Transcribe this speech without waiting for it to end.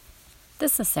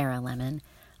This is Sarah Lemon,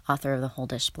 author of the Whole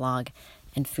Dish blog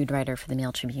and food writer for the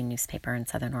Mail Tribune newspaper in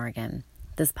Southern Oregon.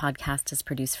 This podcast is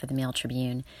produced for the Mail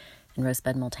Tribune and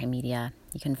Rosebud Multimedia.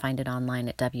 You can find it online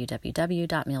at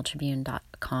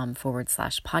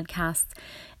www.mailtribune.com/podcasts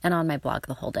and on my blog,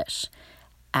 The Whole Dish,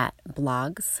 at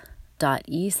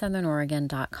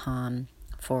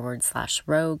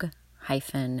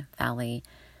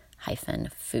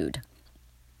blogs.esouthernoregon.com/rogue-valley-food.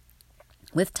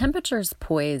 With temperatures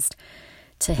poised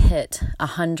to hit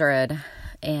 100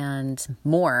 and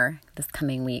more this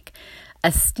coming week,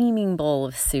 a steaming bowl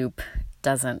of soup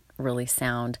doesn't really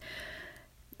sound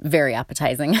very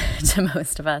appetizing to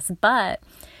most of us, but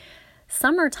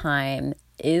summertime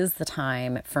is the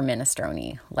time for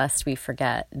minestrone, lest we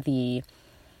forget the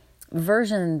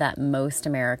version that most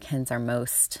Americans are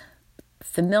most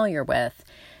familiar with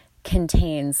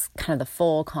contains kind of the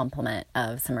full complement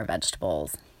of summer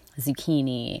vegetables: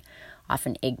 zucchini,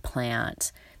 often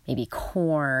eggplant, maybe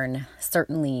corn,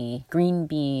 certainly green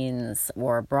beans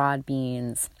or broad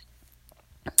beans,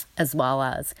 as well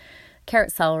as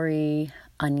carrot, celery,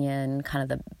 onion,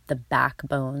 kind of the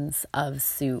backbones of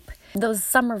soup. Those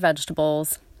summer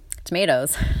vegetables,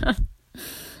 tomatoes,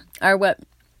 are what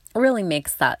really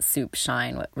makes that soup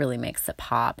shine, what really makes it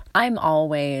pop. I'm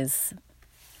always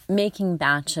making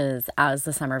batches as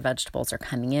the summer vegetables are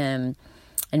coming in,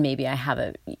 and maybe I have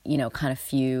a, kind of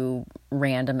few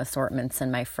random assortments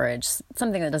in my fridge,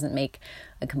 something that doesn't make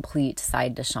a complete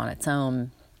side dish on its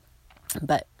own,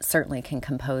 but certainly can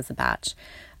compose a batch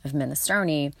of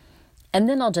minestrone. And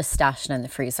then I'll just stash it in the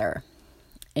freezer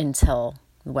until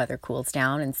the weather cools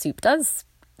down and soup does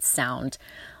sound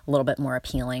a little bit more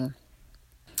appealing.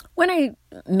 When I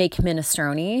make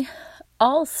minestrone,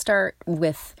 I'll start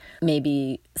with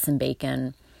maybe some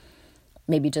bacon,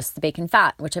 maybe just the bacon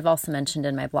fat, which I've also mentioned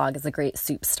in my blog is a great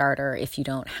soup starter if you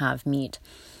don't have meat.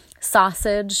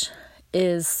 Sausage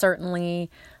is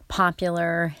certainly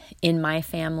popular in my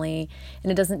family,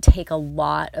 and it doesn't take a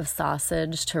lot of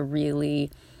sausage to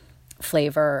really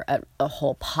flavor a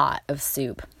whole pot of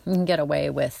soup. You can get away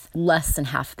with less than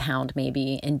half a pound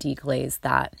maybe and deglaze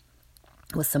that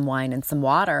with some wine and some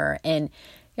water, and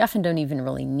you often don't even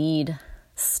really need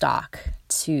stock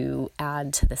to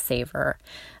add to the savor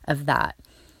of that.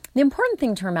 The important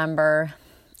thing to remember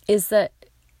is that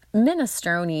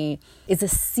minestrone is a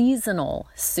seasonal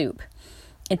soup.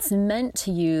 It's meant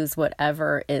to use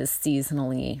whatever is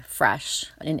seasonally fresh.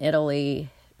 In Italy,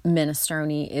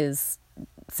 minestrone is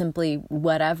simply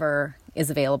whatever is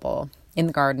available in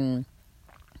the garden,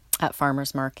 at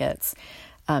farmers markets,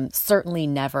 certainly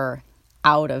never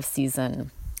out of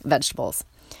season vegetables.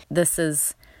 This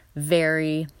is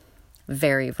very,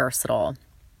 very versatile.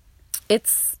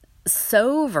 It's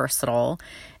so versatile,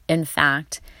 in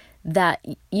fact, that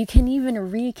you can even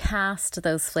recast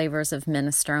those flavors of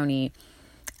minestrone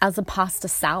as a pasta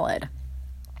salad.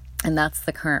 And that's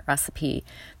the current recipe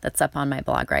that's up on my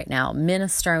blog right now,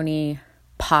 minestrone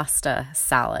pasta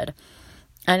salad.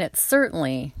 And it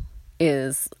certainly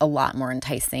is a lot more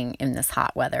enticing in this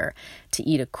hot weather to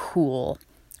eat a cool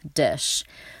dish.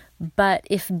 But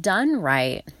if done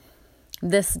right,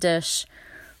 this dish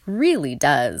really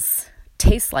does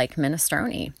taste like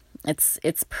minestrone.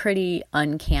 It's pretty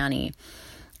uncanny.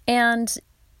 And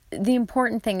the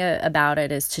important thing about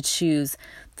it is to choose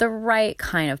the right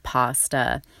kind of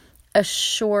pasta, a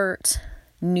short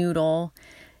noodle.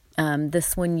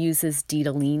 This one uses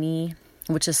ditalini,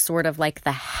 which is sort of like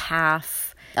the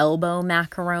half elbow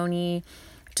macaroni.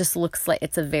 It just looks like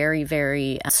it's a very,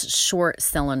 very short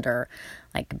cylinder,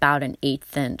 like about an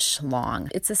 1/8 inch long.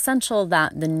 It's essential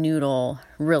that the noodle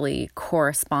really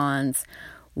corresponds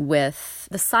with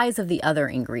the size of the other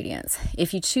ingredients.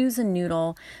 If you choose a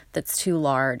noodle that's too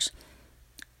large,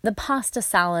 the pasta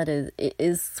salad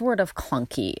is sort of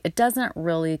clunky. It doesn't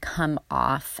really come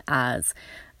off as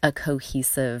a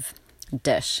cohesive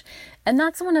dish. And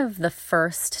that's one of the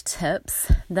first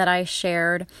tips that I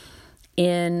shared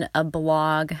in a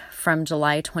blog from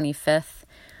July 25th,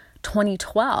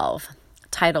 2012,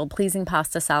 titled Pleasing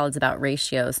Pasta Salads About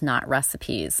Ratios, Not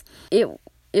Recipes. It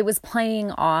was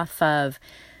playing off of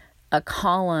a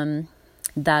column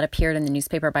that appeared in the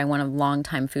newspaper by one of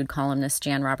longtime food columnist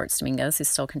Jan Roberts Dominguez, who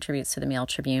still contributes to the Mail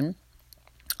Tribune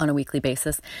on a weekly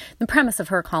basis. The premise of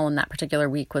her column that particular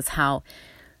week was how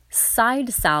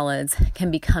side salads can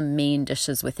become main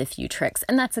dishes with a few tricks.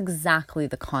 And that's exactly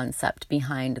the concept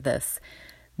behind this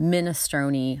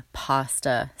minestrone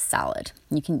pasta salad.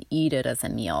 You can eat it as a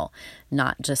meal,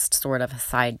 not just sort of a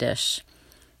side dish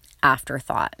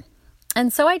afterthought.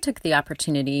 And so I took the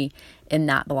opportunity in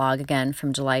that blog, again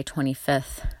from July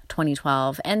 25th,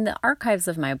 2012, and the archives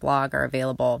of my blog are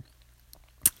available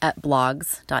at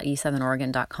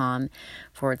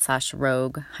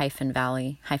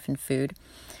blogs.e7oregon.com/rogue-valley-food.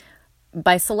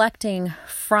 By selecting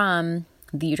from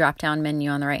the drop-down menu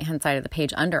on the right-hand side of the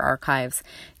page under archives,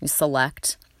 you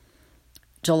select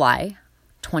July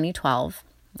 2012,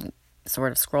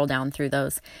 sort of scroll down through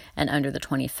those, and under the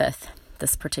 25th,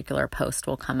 this particular post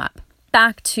will come up.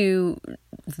 Back to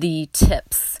the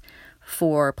tips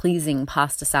for pleasing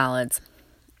pasta salads.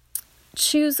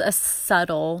 Choose a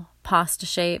subtle pasta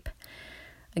shape.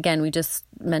 Again, we just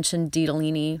mentioned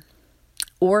ditalini.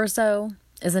 Orzo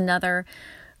is another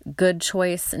good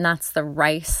choice, and that's the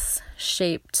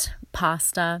rice-shaped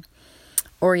pasta.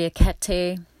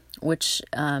 Orecchiette, which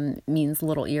means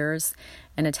little ears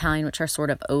in Italian, which are sort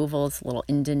of ovals, little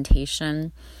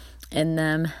indentation in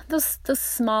them. Those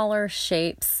smaller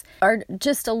shapes are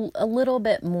just a little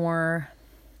bit more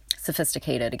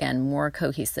sophisticated, again, more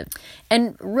cohesive.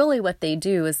 And really what they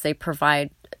do is they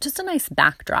provide just a nice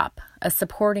backdrop, a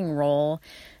supporting role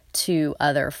to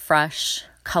other fresh,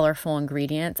 colorful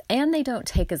ingredients, and they don't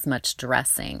take as much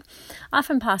dressing.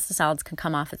 Often pasta salads can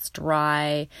come off as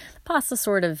dry, pasta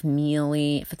sort of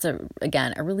mealy. If it's a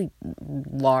really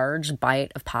large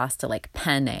bite of pasta like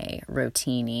penne,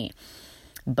 rotini,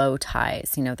 bow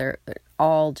ties, they're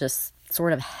all just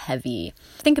sort of heavy.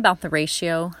 Think about the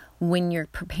ratio when you're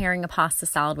preparing a pasta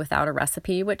salad without a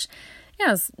recipe, which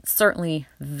is certainly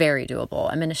very doable.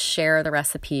 I'm going to share the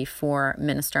recipe for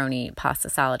minestrone pasta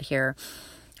salad here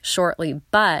shortly,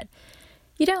 but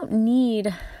you don't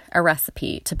need a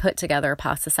recipe to put together a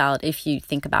pasta salad if you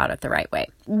think about it the right way.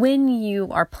 When you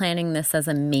are planning this as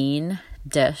a main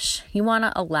dish, you want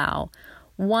to allow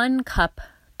 1 cup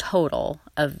total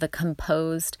of the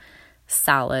composed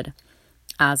salad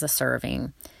as a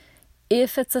serving.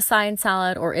 If it's a side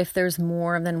salad or if there's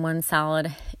more than one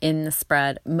salad in the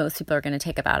spread, most people are going to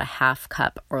take about a half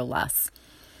cup or less.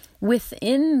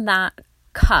 Within that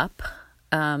cup,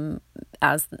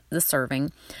 as the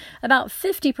serving, about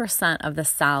 50% of the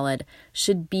salad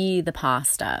should be the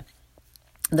pasta.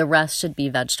 The rest should be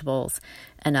vegetables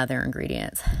and other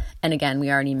ingredients. And again,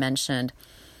 we already mentioned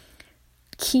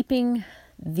keeping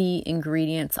the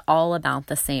ingredients all about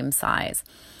the same size.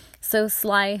 So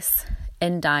slice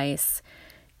and dice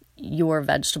your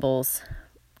vegetables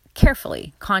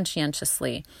carefully,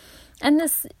 conscientiously. And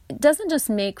this doesn't just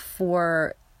make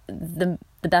for the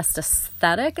best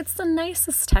aesthetic, it's the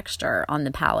nicest texture on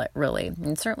the palate, really,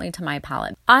 and certainly to my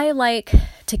palate. I like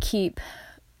to keep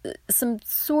some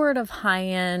sort of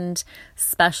high-end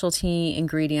specialty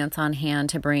ingredients on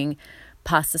hand to bring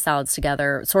pasta salads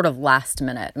together sort of last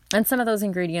minute. And some of those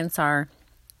ingredients are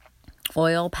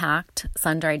oil-packed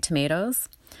sun-dried tomatoes,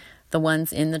 the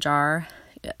ones in the jar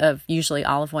of usually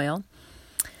olive oil,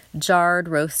 jarred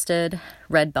roasted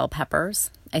red bell peppers.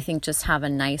 I think just have a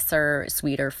nicer,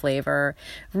 sweeter flavor,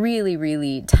 really,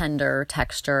 really tender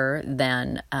texture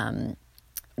than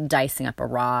dicing up a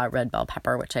raw red bell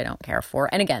pepper, which I don't care for.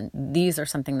 And again, these are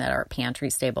something that are pantry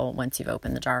stable. Once you've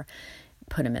opened the jar,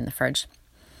 put them in the fridge.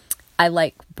 I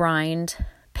like brined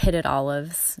pitted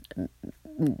olives,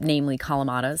 namely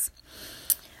Kalamatas.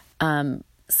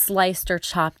 Sliced or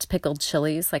chopped pickled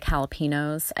chilies like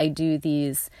jalapenos. I do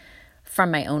these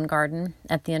from my own garden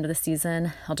at the end of the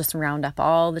season. I'll just round up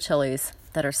all the chilies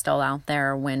that are still out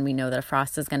there when we know that a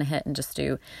frost is going to hit and just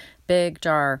do big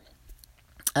jar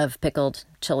of pickled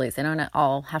chilies. They don't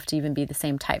all have to even be the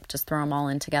same type. Just throw them all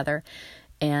in together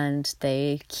and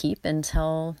they keep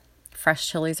until fresh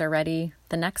chilies are ready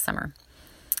the next summer.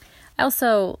 I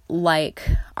also like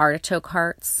artichoke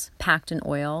hearts packed in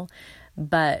oil,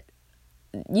 but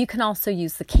you can also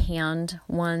use the canned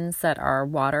ones that are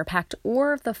water packed,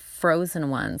 or the frozen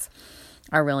ones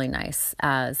are really nice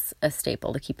as a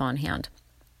staple to keep on hand.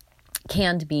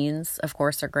 Canned beans, of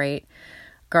course, are great.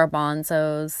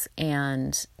 Garbanzos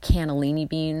and cannellini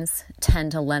beans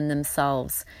tend to lend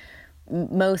themselves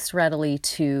most readily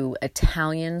to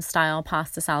Italian style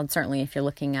pasta salad. Certainly if you're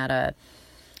looking at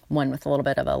one with a little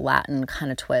bit of a Latin kind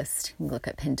of twist, you can look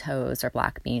at pintos or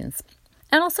black beans.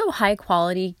 And also high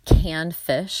quality canned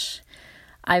fish.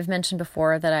 I've mentioned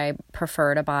before that I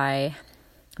prefer to buy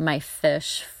my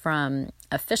fish from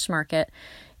a fish market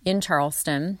in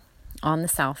Charleston on the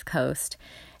South Coast.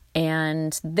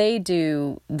 And they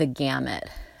do the gamut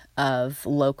of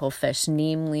local fish,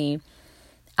 namely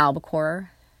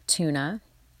albacore, tuna,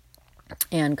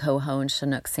 and coho and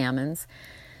Chinook salmons.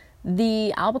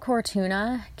 The albacore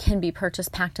tuna can be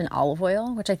purchased packed in olive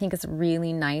oil, which I think is a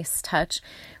really nice touch.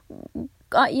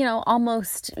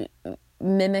 Almost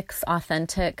mimics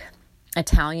authentic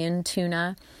Italian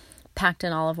tuna packed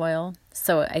in olive oil.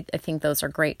 So I think those are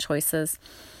great choices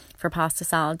for pasta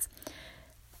salads.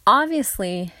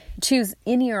 Obviously, choose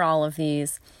any or all of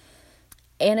these,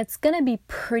 and it's going to be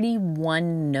pretty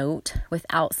one note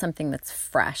without something that's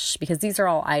fresh, because these are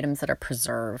all items that are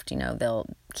preserved. They'll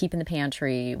keep in the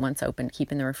pantry, once opened,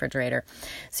 keep in the refrigerator.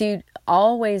 So you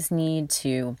always need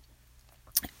to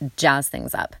jazz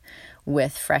things up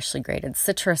with freshly grated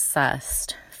citrus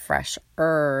zest, fresh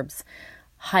herbs,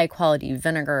 high quality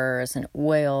vinegars and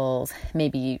oils,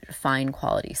 maybe fine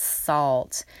quality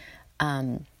salt.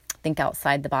 Think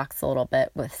outside the box a little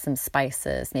bit with some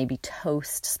spices, maybe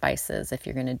toast spices if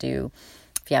you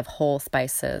have whole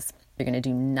spices, you're going to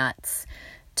do nuts,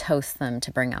 toast them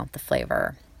to bring out the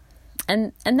flavor.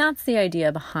 And that's the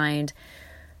idea behind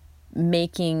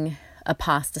making a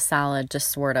pasta salad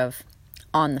just sort of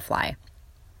on the fly.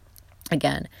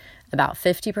 Again, about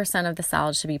 50% of the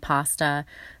salad should be pasta,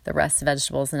 the rest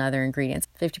vegetables and other ingredients.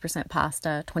 50%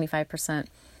 pasta, 25%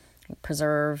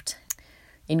 preserved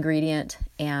ingredient,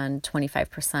 and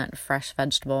 25% fresh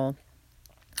vegetable,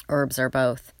 herbs, or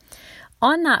both.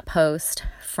 On that post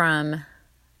from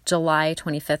July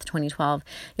 25th, 2012,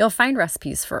 you'll find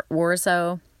recipes for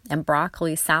orzo and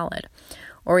broccoli salad,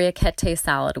 orecchiette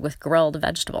salad with grilled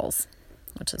vegetables,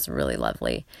 which is really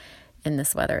lovely in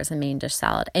this weather as a main dish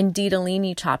salad, and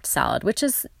ditalini chopped salad, which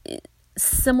is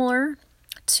similar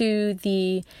to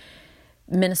the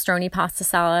minestrone pasta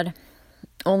salad,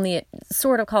 only it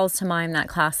sort of calls to mind that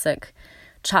classic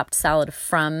chopped salad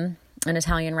from an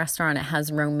Italian restaurant. It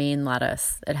has romaine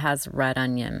lettuce, it has red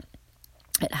onion,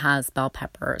 it has bell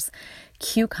peppers,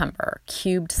 cucumber,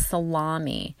 cubed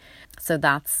salami. So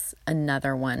that's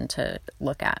another one to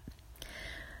look at.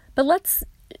 But let's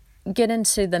get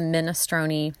into the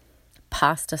minestrone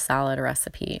pasta salad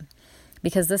recipe,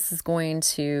 because this is going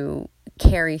to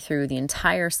carry through the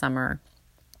entire summer,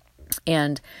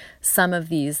 and some of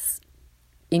these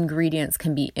ingredients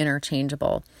can be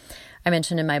interchangeable. I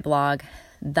mentioned in my blog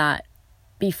that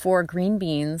before green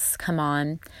beans come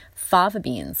on, fava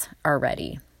beans are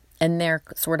ready, and they're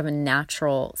sort of a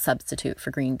natural substitute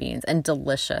for green beans, and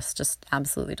delicious, just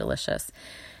absolutely delicious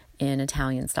in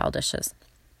Italian style dishes.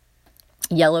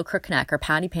 Yellow crookneck or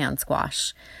patty pan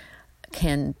squash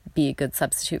can be a good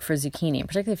substitute for zucchini,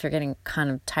 particularly if you're getting kind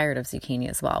of tired of zucchini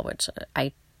as well, which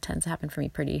tends to happen for me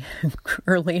pretty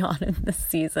early on in the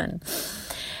season.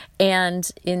 And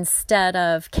instead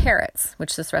of carrots,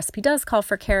 which this recipe does call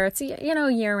for carrots,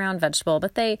 year-round vegetable,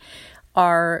 but they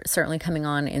are certainly coming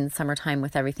on in summertime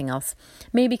with everything else,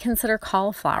 maybe consider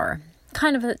cauliflower.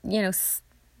 Kind of a,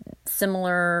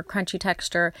 similar crunchy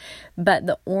texture, but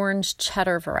the orange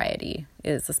cheddar variety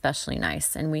is especially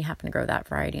nice, and we happen to grow that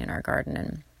variety in our garden,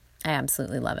 and I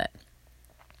absolutely love it.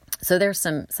 So there's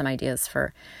some ideas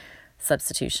for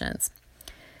substitutions.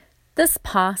 This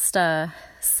pasta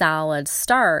salad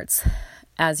starts,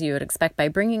 as you would expect, by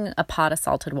bringing a pot of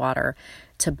salted water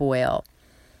to boil.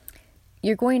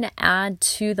 You're going to add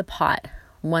to the pot,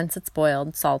 once it's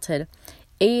boiled, salted,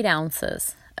 8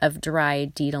 ounces of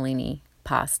dried ditalini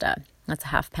pasta. That's a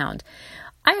half pound.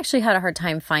 I actually had a hard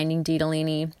time finding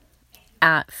ditalini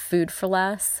at Food for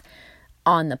Less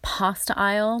on the pasta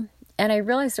aisle, and I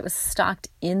realized it was stocked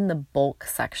in the bulk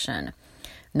section,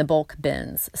 in the bulk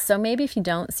bins. So maybe if you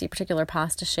don't see a particular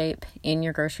pasta shape in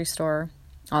your grocery store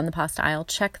on the pasta aisle,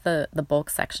 check the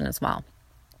bulk section as well.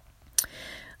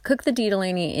 Cook the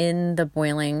ditalini in the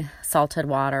boiling salted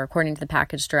water according to the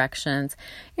package directions.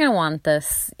 You're going to want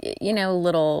this,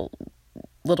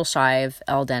 little shy of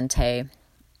al dente.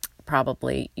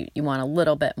 Probably you want a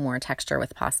little bit more texture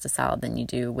with pasta salad than you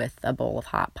do with a bowl of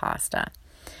hot pasta.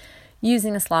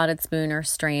 Using a slotted spoon or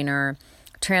strainer,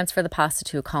 transfer the pasta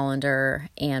to a colander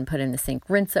and put it in the sink.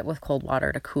 Rinse it with cold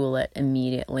water to cool it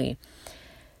immediately.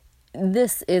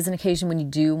 This is an occasion when you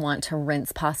do want to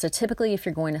rinse pasta. Typically, if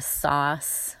you're going to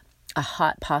sauce a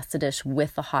hot pasta dish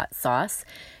with a hot sauce,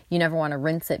 you never want to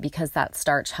rinse it because that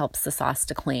starch helps the sauce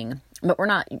to cling. But we're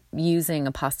not using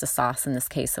a pasta sauce in this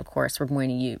case, of course. We're going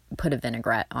to put a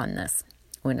vinaigrette on this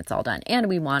when it's all done. And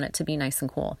we want it to be nice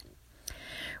and cool.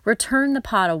 Return the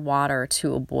pot of water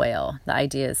to a boil. The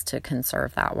idea is to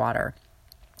conserve that water.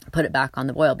 Put it back on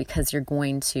the boil because you're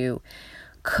going to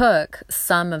cook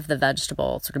some of the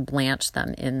vegetables, sort of blanch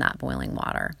them in that boiling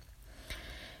water.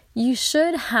 You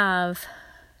should have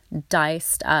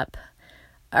diced up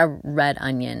a red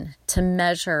onion to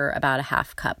measure about a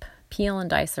half cup. Peel and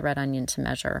dice a red onion to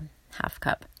measure half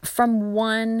cup. From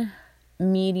one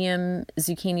medium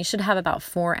zucchini, should have about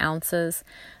 4 ounces.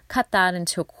 Cut that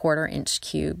into 1/4 inch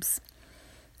cubes.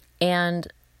 And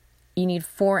you need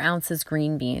 4 ounces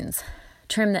green beans.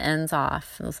 Trim the ends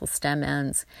off, those little stem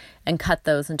ends, and cut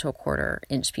those into 1/4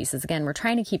 inch pieces. Again, we're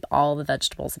trying to keep all the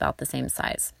vegetables about the same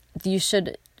size. You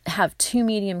should have 2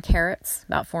 medium carrots,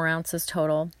 about 4 ounces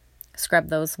total. Scrub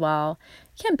those well.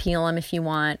 You can peel them if you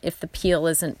want. If the peel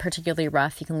isn't particularly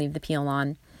rough, you can leave the peel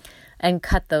on. And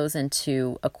cut those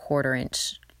into 1/4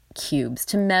 inch cubes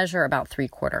to measure about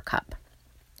 3/4 cup.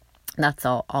 That's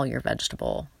all your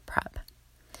vegetable prep.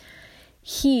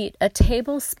 Heat a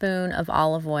tablespoon of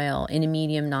olive oil in a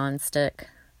medium nonstick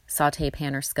saute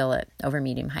pan or skillet over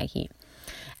medium-high heat.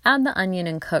 Add the onion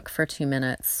and cook for 2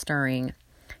 minutes, stirring.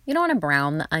 You don't want to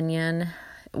brown the onion,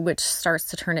 which starts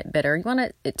to turn it bitter. You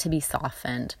want it to be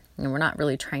softened. And we're not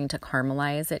really trying to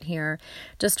caramelize it here,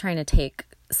 just trying to take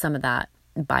some of that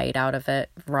bite out of it,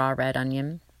 raw red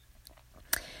onion.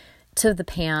 To the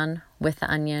pan with the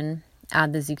onion,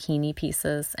 add the zucchini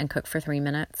pieces and cook for 3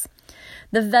 minutes.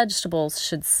 The vegetables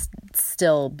should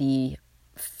still be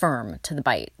firm to the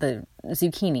bite, the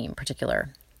zucchini in particular.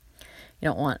 You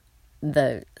don't want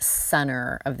the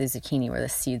center of the zucchini where the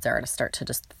seeds are to start to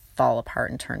just fall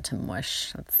apart and turn to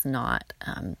mush. That's not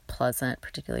pleasant,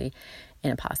 particularly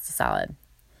in a pasta salad.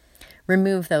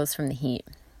 Remove those from the heat.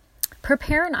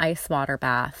 Prepare an ice water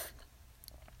bath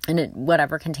in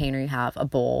whatever container you have, a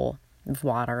bowl of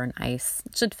water and ice.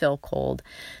 It should feel cold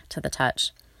to the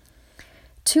touch.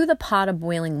 To the pot of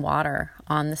boiling water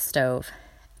on the stove,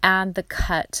 add the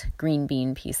cut green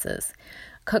bean pieces.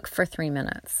 Cook for 3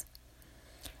 minutes.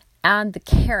 Add the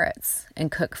carrots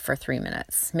and cook for 3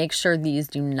 minutes. Make sure these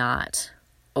do not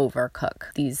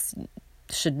overcook. These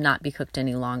should not be cooked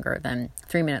any longer than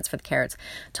 3 minutes for the carrots,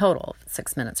 total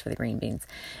 6 minutes for the green beans.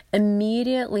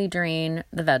 Immediately drain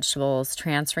the vegetables,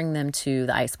 transferring them to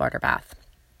the ice water bath.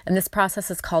 And this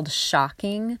process is called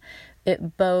shocking.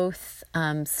 It both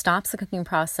stops the cooking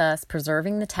process,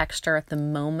 preserving the texture at the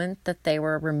moment that they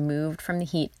were removed from the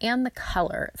heat, and the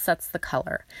color. It sets the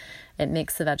color. It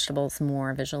makes the vegetables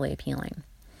more visually appealing.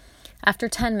 After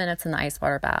 10 minutes in the ice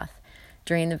water bath,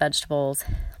 drain the vegetables,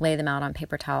 lay them out on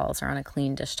paper towels or on a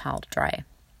clean dish towel to dry.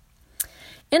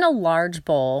 In a large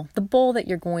bowl, the bowl that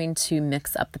you're going to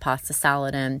mix up the pasta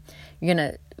salad in, you're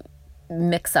going to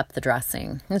mix up the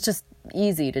dressing. It's just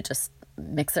easy to just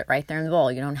mix it right there in the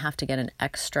bowl. You don't have to get an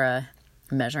extra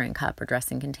measuring cup or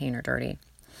dressing container dirty.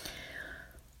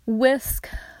 Whisk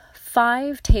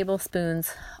 5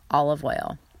 tablespoons olive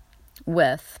oil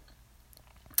with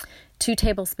 2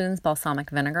 tablespoons balsamic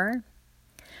vinegar,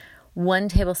 1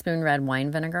 tablespoon red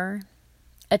wine vinegar,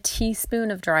 a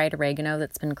teaspoon of dried oregano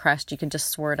that's been crushed. You can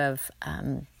just sort of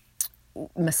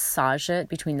massage it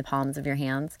between the palms of your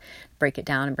hands, break it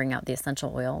down and bring out the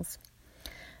essential oils.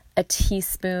 A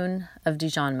teaspoon of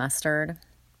Dijon mustard,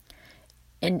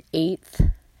 an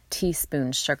 1/8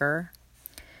 teaspoon sugar,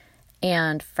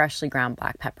 and freshly ground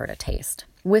black pepper to taste.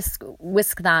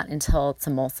 Whisk that until it's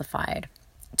emulsified.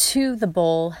 To the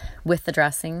bowl with the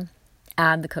dressing,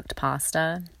 add the cooked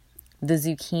pasta, the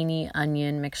zucchini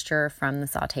onion mixture from the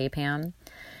saute pan,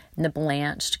 and the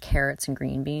blanched carrots and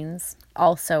green beans.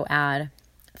 Also add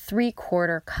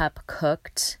 3/4 cup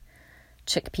cooked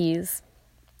chickpeas,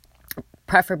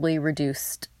 preferably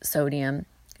reduced sodium,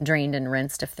 drained and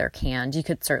rinsed if they're canned. You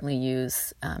could certainly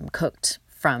use cooked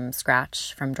from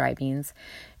scratch from dry beans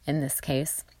in this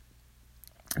case,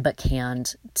 but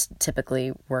canned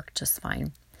typically work just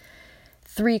fine.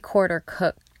 3/4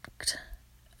 cooked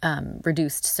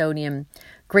reduced sodium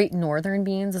Great Northern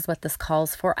beans is what this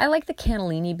calls for. I like the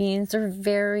cannellini beans. They're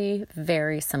very,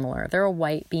 very similar. They're a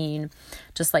white bean,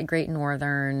 just like Great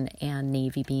Northern and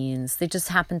navy beans. They just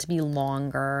happen to be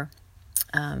longer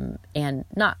and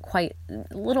not quite,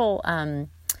 a little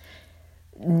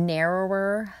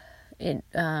narrower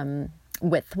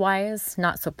width-wise,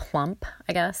 not so plump,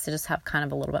 I guess. They just have kind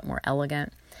of a little bit more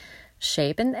elegant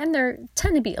shape, and they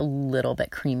tend to be a little bit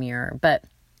creamier, but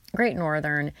Great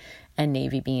Northern and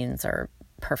navy beans are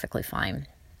perfectly fine.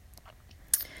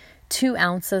 2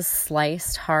 ounces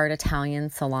sliced hard Italian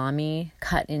salami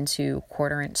cut into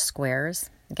 1/4 inch squares.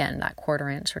 Again, that 1/4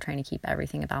 inch, we're trying to keep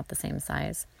everything about the same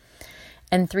size.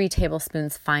 And 3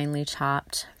 tablespoons finely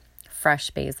chopped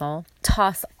fresh basil.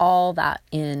 Toss all that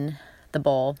in the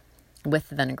bowl with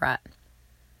the vinaigrette,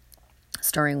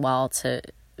 stirring well to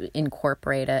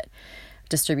incorporate it,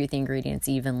 distribute the ingredients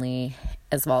evenly,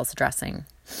 as well as the dressing.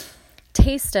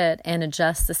 Taste it and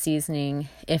adjust the seasoning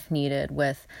if needed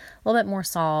with a little bit more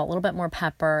salt, a little bit more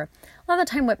pepper. A lot of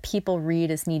the time what people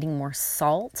read as needing more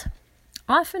salt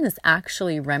often is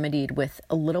actually remedied with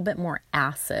a little bit more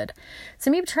acid.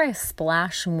 So maybe try a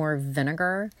splash more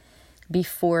vinegar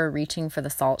before reaching for the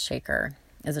salt shaker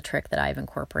is a trick that I've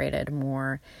incorporated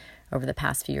more over the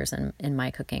past few years in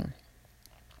my cooking.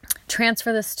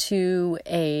 Transfer this to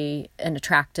an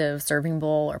attractive serving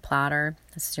bowl or platter.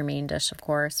 This is your main dish, of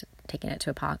course, taking it to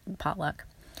a potluck.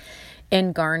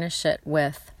 And garnish it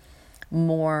with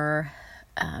more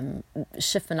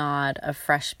chiffonade of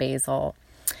fresh basil,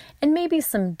 and maybe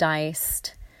some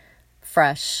diced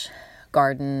fresh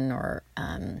garden or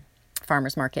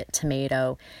farmer's market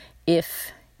tomato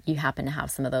if you happen to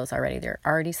have some of those already. There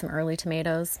are already some early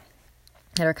tomatoes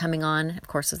that are coming on. Of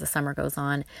course, as the summer goes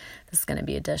on, this is going to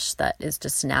be a dish that is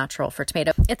just natural for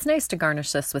tomato. It's nice to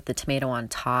garnish this with the tomato on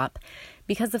top,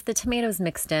 because if the tomato's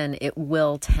mixed in, it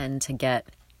will tend to get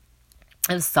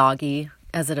soggy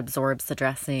as it absorbs the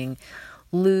dressing,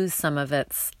 lose some of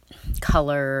its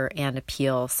color and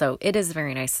appeal. So it is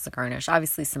very nice as a garnish.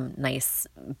 Obviously, some nice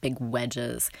big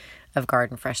wedges of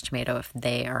garden fresh tomato, if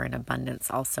they are in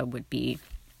abundance, also would be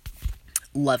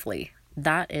lovely.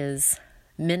 That is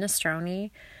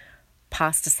minestrone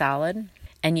pasta salad,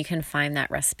 and you can find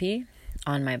that recipe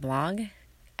on my blog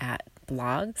at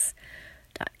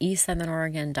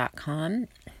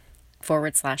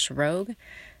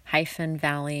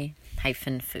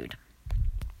blogs.esouthernoregon.com/rogue-valley-food.